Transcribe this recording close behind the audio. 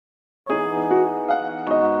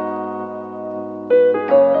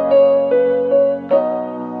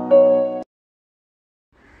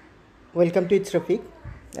Welcome to It's Rafiq.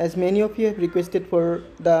 As many of you have requested for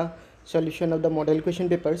the solution of the model question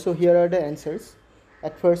paper, so here are the answers.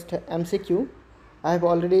 At first, MCQ. I have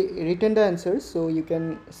already written the answers, so you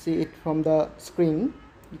can see it from the screen.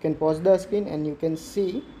 You can pause the screen and you can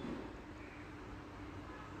see.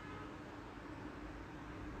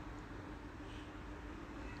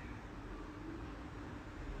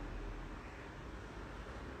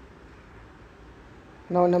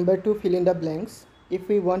 Now number 2, fill in the blanks. If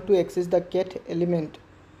we want to access the cat element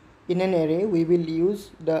in an array, we will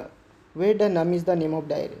use the where the num is the name of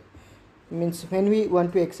the array. Means when we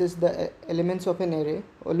want to access the elements of an array,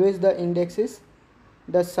 always the index is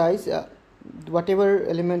the size, whatever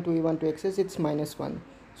element we want to access, it's -1.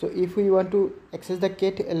 So if we want to access the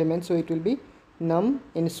cat element, so it will be num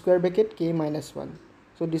in square bracket k -1.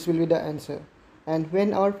 So this will be the answer. And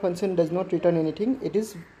when our function does not return anything, it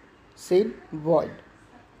is said void.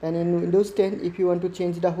 And in Windows 10, if you want to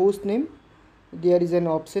change the host name, there is an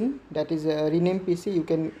option that is rename PC. You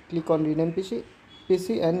can click on rename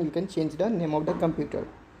PC and you can change the name of the computer.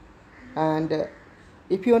 And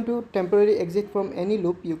if you want to temporarily exit from any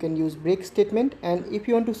loop, you can use break statement. And if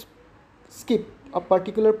you want to skip a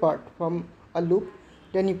particular part from a loop,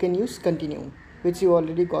 then you can use continue, which you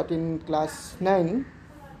already got in class 9.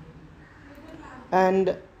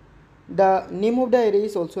 And the name of the array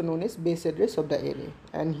is also known as base address of the array.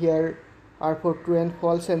 And here are for true and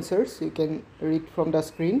false answers. You can read from the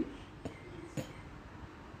screen.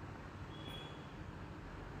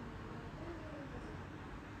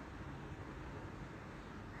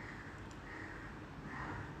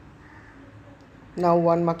 Now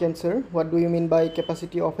 1 mark answer. What do you mean by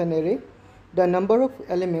capacity of an array? The number of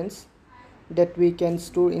elements that we can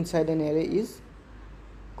store inside an array is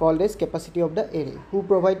called as capacity of the array. Who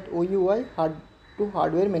provide OUI to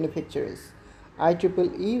hardware manufacturers?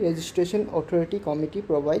 IEEE Registration Authority Committee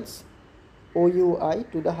provides OUI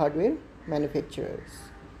to the hardware manufacturers.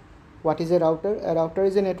 What is a router? A router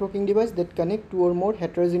is a networking device that connects two or more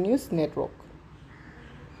heterogeneous network.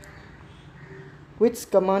 Which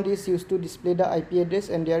command is used to display the IP address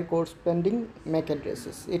and their corresponding MAC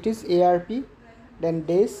addresses? It is ARP, then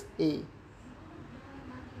des A.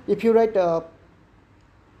 If you write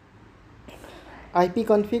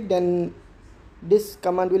ipconfig, then this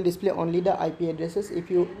command will display only the IP addresses.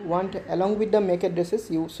 If you want along with the MAC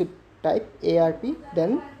addresses, you should type ARP,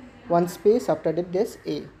 then one space, after that des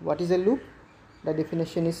A. What is a loop? The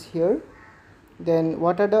definition is here. Then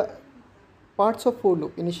what are the parts of for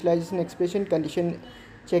loop? Initialization expression, condition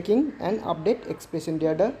checking, and update expression. They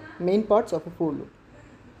are the main parts of a for loop.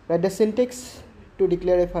 Write the syntax to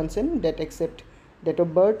declare a function that accepts date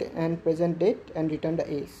of birth and present date and return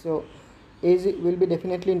the age. So age will be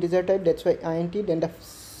definitely integer type, that's why int, then the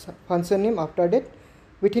function name. After that,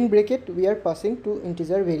 within bracket, we are passing to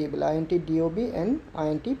integer variable int dob and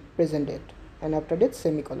int present date, and after that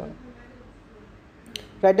semicolon.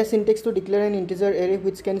 Write the syntax to declare an integer array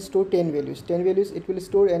which can store 10 values. 10 values it will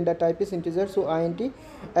store, and the type is integer, so int,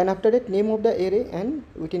 and after that name of the array, and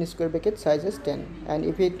within square bracket size is 10. And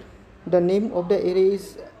if the name of the array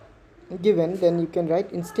is given, then you can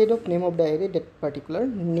write instead of name of the array that particular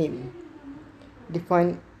name.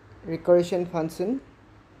 Define recursion function.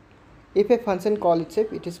 If a function call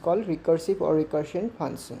itself, it is called recursive or recursion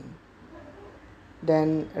function.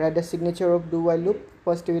 Then write the signature of do while loop.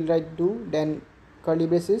 First we will write do, then curly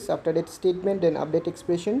braces, after that statement, then update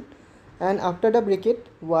expression, and after the bracket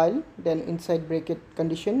while, then inside bracket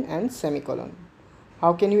condition and semicolon.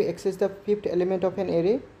 How can you access the fifth element of an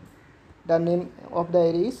array? The name of the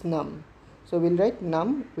array is num, so we'll write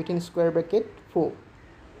num within square bracket 4.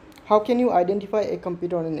 How can you identify a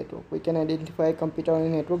computer on a network? We can identify a computer on a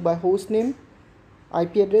network by host name,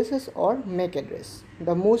 IP addresses, or MAC address.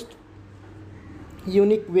 The most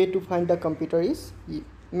unique way to find the computer is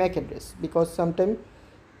MAC address, because sometimes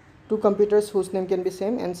two computers host name can be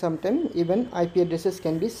same, and sometimes even IP addresses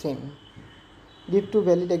can be same. Give two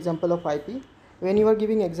valid example of IP. When you are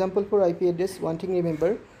giving example for IP address, one thing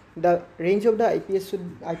remember, the range of the IP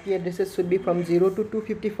addresses should be from 0 to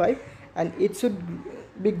 255, and it should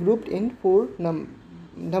be grouped in 4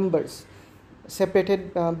 numbers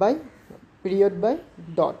separated by period by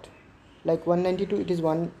dot. Like 192, it is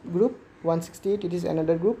one group, 168 it is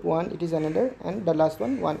another group, 1 it is another, and the last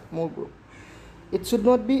one more group. It should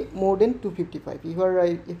not be more than 255.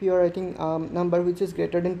 If you are writing number which is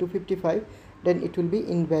greater than 255, then it will be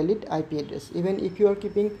invalid IP address. Even if you are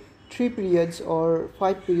keeping 3 periods or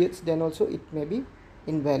 5 periods, then also it may be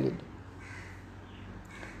invalid.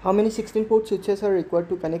 How many 16-port switches are required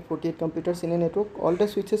to connect 48 computers in a network? All the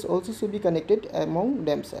switches also should be connected among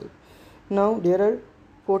themselves. Now there are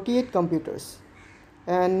 48 computers.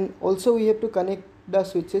 and also we have to connect the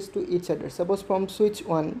switches to each other. Suppose from switch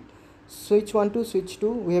 1 to switch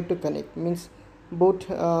 2 we have to connect, means both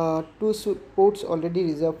two ports already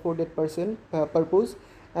reserved for that purpose,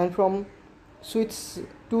 and from switch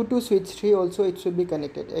 2 to switch 3 also it should be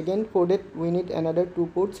connected. Again, for that we need another 2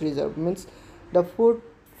 ports reserved, means the four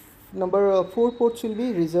ports will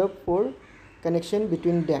be reserved for connection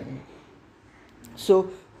between them. So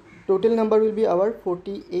total number will be our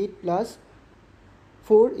 48 plus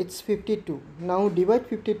 4, it's 52. Now divide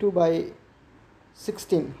 52 by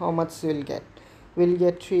 16, how much we'll get? We'll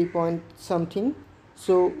get 3 point something.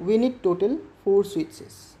 So we need total 4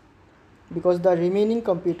 switches, because the remaining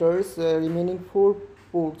computers, remaining 4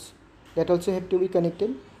 ports, that also have to be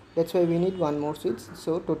connected. That's why we need one more switch.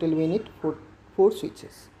 So total we need 4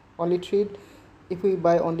 switches. Only 3. If we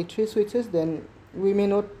buy only 3 switches, then we may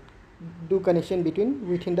not do connection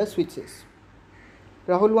within the switches.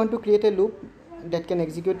 Rahul want to create a loop that can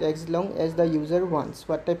execute as long as the user wants.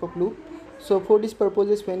 What type of loop? So for this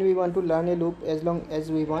purposes, when we want to learn a loop as long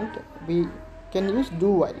as we want, we can use do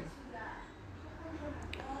while.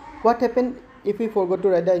 What happened if we forgot to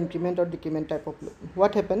write the increment or decrement type of loop?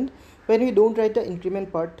 What happened when we don't write the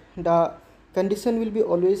increment part? The condition will be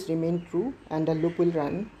always remain true and the loop will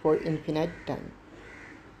run for infinite time.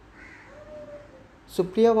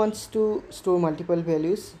 Supriya wants to store multiple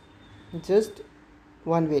values, just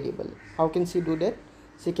one variable. How can she do that?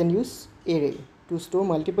 She can use array to store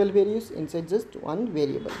multiple values inside just one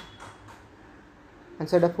variable.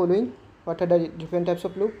 Answer the following. What are the different types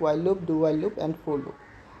of loop? While loop, do while loop, and for loop.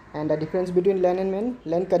 And the difference between LAN and MAN.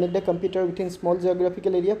 LAN connect the computer within small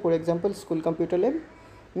geographical area, for example school computer lab.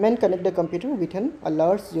 MAN connect the computer within a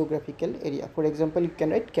large geographical area, for example you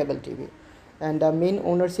can write cable TV. And the main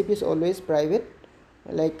ownership is always private,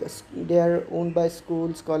 like they are owned by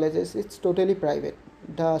schools, colleges. It's totally private.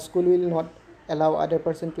 The school will not allow other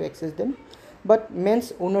person to access them, but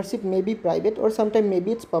MAN's ownership may be private, or sometimes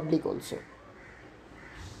maybe it's public also.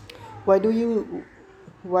 Why do we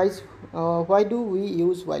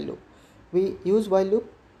use while loop? We use while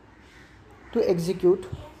loop to execute.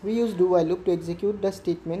 We use do while loop to execute the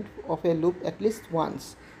statement of a loop at least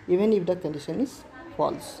once, even if the condition is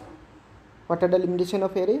false. What are the limitation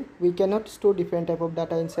of array? We cannot store different type of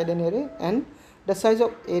data inside an array, and the size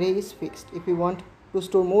of array is fixed. If we want to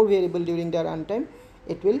store more variable during the runtime,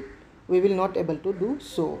 we will not able to do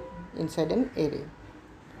so inside an array.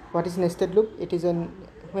 What is nested loop? It is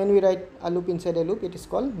when we write a loop inside a loop, it is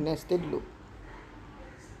called nested loop.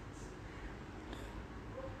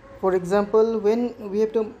 For example, when we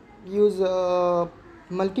have to use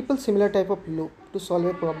multiple similar type of loop to solve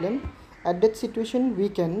a problem, at that situation we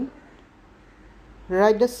can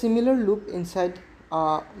write the similar loop inside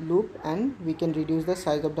a loop and we can reduce the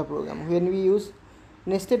size of the program. When we use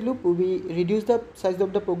nested loop, we reduce the size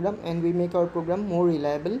of the program and we make our program more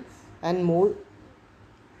reliable and more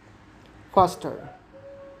faster.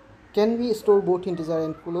 Can we store both integer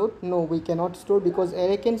and float? No, we cannot store, because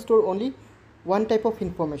array can store only one type of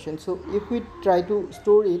information. So if we try to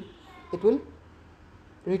store it, it will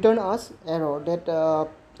return us error, that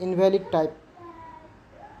invalid type.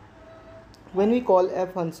 When we call a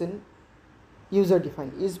function user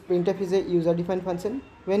defined, is printf is a user defined function?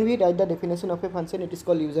 When we write the definition of a function, it is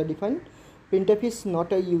called user defined. Printf is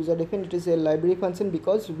not a user defined, it is a library function,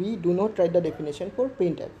 because we do not write the definition for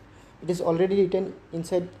printf. It is already written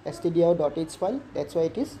inside stdio.h file. That's why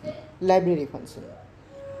it is library function.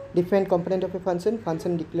 Different component of a function: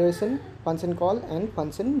 function declaration, function call, and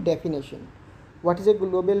function definition. What is a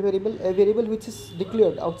global variable? A variable which is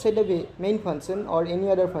declared outside the main function or any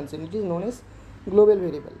other function. It is known as global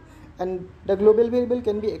variable. And the global variable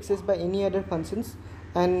can be accessed by any other functions,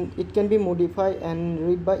 and it can be modified and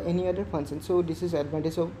read by any other function. So this is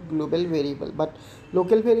advantage of global variable. But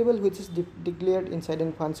local variable, which is declared inside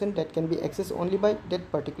a function, that can be accessed only by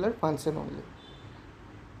that particular function only.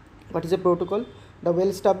 What is a protocol? The well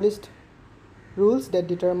established rules that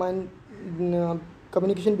determine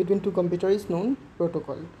communication between two computers is known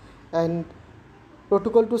protocol. And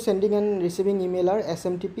protocol to sending and receiving email are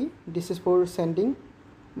SMTP. This is for sending,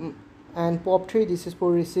 and POP3, this is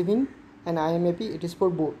for receiving, and IMAP, it is for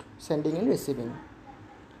both sending and receiving.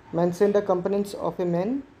 Mention the components of a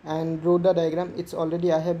man and draw the diagram. It's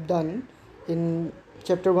already I have done in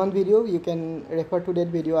chapter 1 video. You can refer to that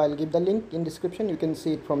video. I'll give the link in description. You can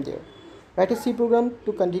see it from there. Write a C program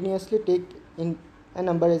to continuously take in a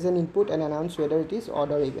number as an input and announce whether it is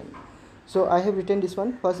odd or even. So I have written this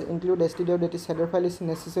one. First include stdio, that is header file is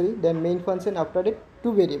necessary. Then main function, after that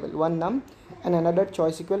two variable, one num and another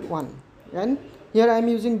choice equal 1. And here I am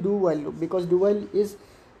using do while loop, because do while is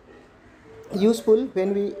useful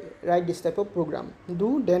when we write this type of program.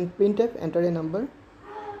 Do then printf, enter a number,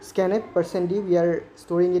 scanf %d, we are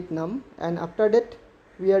storing it num, and after that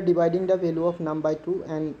we are dividing the value of num by 2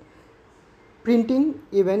 and printing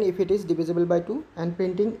even if it is divisible by 2 and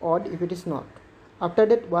printing odd if it is not. After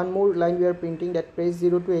that one more line we are printing that press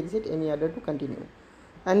 0 to exit, any other to continue,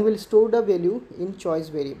 and we'll store the value in choice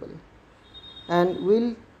variable, and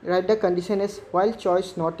we'll write the condition as while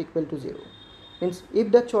choice not equal to 0. Means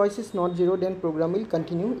if the choice is not 0 then program will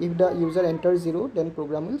continue, if the user enters 0 then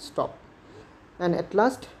program will stop, and at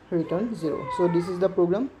last return 0. So this is the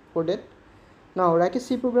program for that. Now write a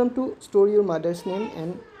C program to store your mother's name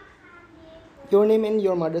and your name and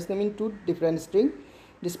your mother's name in two different strings,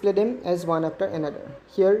 display them as one after another.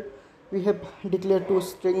 Here we have declared two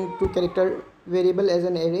character variable as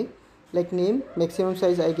an array, like name, maximum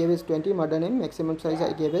size I gave is 20, mother name, maximum size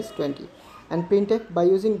I gave is 20, and printf, by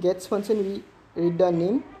using gets function we read the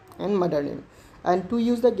name and mother name, and to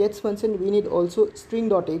use the gets function we need also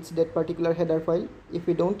string.h, that particular header file. If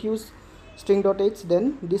we don't use string.h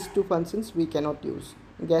then these two functions we cannot use,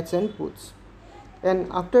 gets and puts. And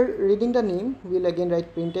after reading the name we'll again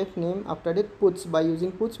write printf name, after that puts, by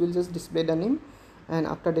using puts we'll just display the name, and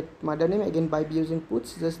after that mother name, again by using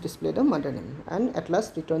puts just display the mother name, and at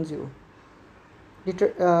last return 0.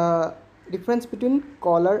 Difference between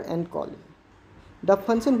caller and callee. The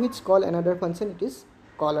function which call another function, it is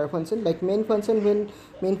caller function. Like main function, when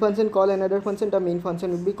main function call another function, the main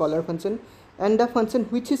function will be caller function, and the function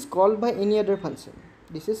which is called by any other function,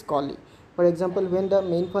 this is callee. For example, when the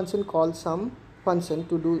main function calls some function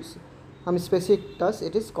to do some specific task,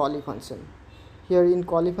 it is callee function. Here in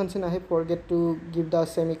callee function I have forget to give the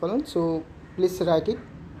semicolon, so please write it.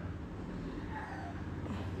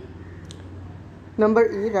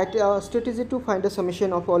 Number E, write a strategy to find the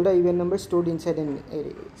summation of all the even numbers stored inside an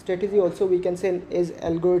array. Strategy also we can say is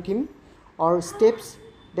algorithm or steps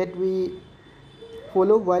that we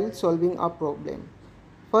follow while solving a problem.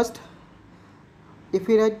 First, if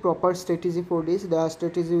we write proper strategy for this, the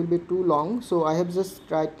strategy will be too long, so I have just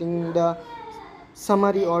writing the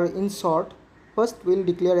summary, or in short. First we'll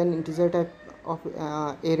declare an integer type of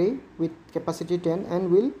array with capacity 10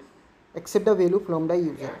 and we'll accept the value from the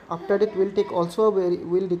user. After that we'll take also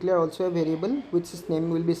we'll declare also a variable which is name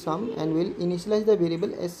will be sum, and we'll initialize the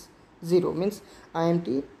variable as 0, means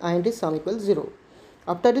int sum equals 0.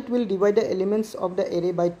 After that we'll divide the elements of the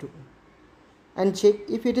array by 2 and check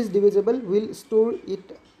if it is divisible. We'll store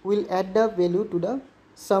it, we'll add the value to the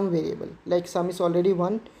sum variable, like sum is already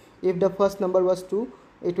 1. If the first number was 2,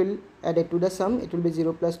 it will add it to the sum, it will be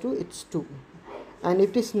 0 plus 2, it's 2, and if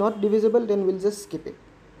it is not divisible then we'll just skip it.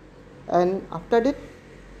 And after that,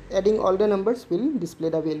 adding all the numbers will display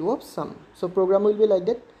the value of sum. So program will be like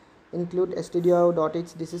that. Include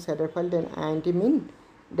stdio.h, this is header file, then int min,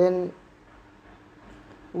 then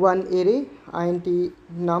one array int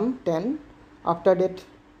num 10, after that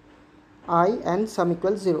I and sum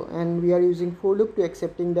equals 0, and we are using for loop to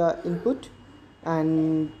accepting the input,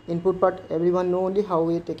 and input part everyone know only how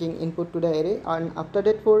we are taking input to the array. And after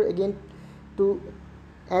that, for again to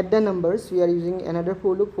add the numbers we are using another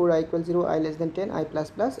for loop for I equals 0, I less than 10, I plus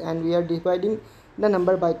plus, and we are dividing the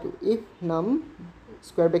number by 2. If num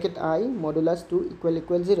square bracket I modulus 2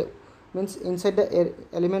 equal 0, means inside the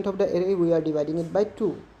element of the array we are dividing it by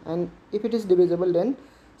 2, and if it is divisible then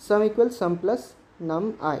sum equals sum plus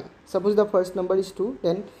num I. Suppose the first number is 2,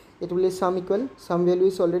 then it will be sum equal, sum value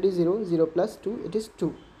is already 0, 0 plus 2, it is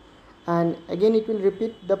 2, and again it will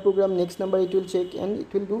repeat the program, next number it will check, and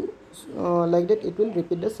it will do like that, it will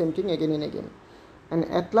repeat the same thing again and again, and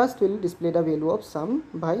at last will display the value of sum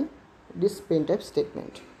by this printf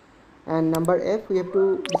statement. And number F, we have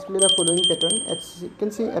to display the following pattern. As you can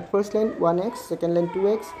see, at first line 1x, second line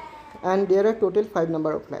 2x, and there are total 5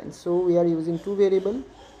 number of lines, so we are using two variable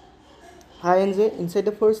I and j. Inside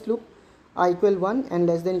the first loop I equal 1 and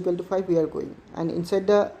less than equal to 5 we are going, and inside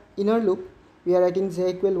the inner loop we are writing j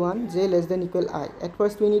equal 1, j less than equal I. At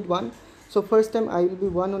first we need 1, so first time I will be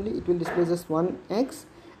 1 only, it will display just 1x,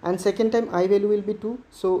 and second time I value will be 2,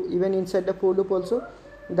 so even inside the for loop also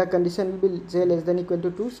the condition will be j less than equal to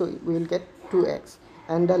 2, so we will get 2x,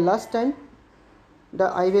 and the last time the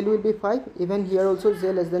I value will be 5, even here also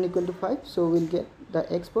j less than equal to 5, so we will get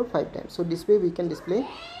the x for 5 times. So this way we can display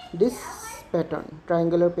this pattern,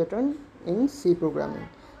 triangular pattern in C programming.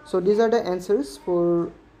 So these are the answers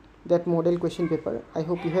for that model question paper. I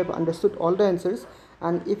hope you have understood all the answers,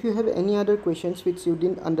 and if you have any other questions which you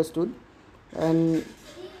didn't understood and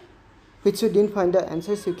which you didn't find the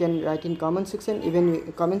answers, you can write in comment section.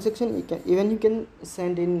 Even you can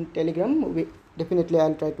send in Telegram. Definitely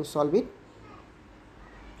I'll try to solve it.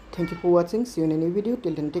 Thank you for watching. See you in a new video.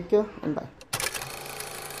 Till then, take care and bye.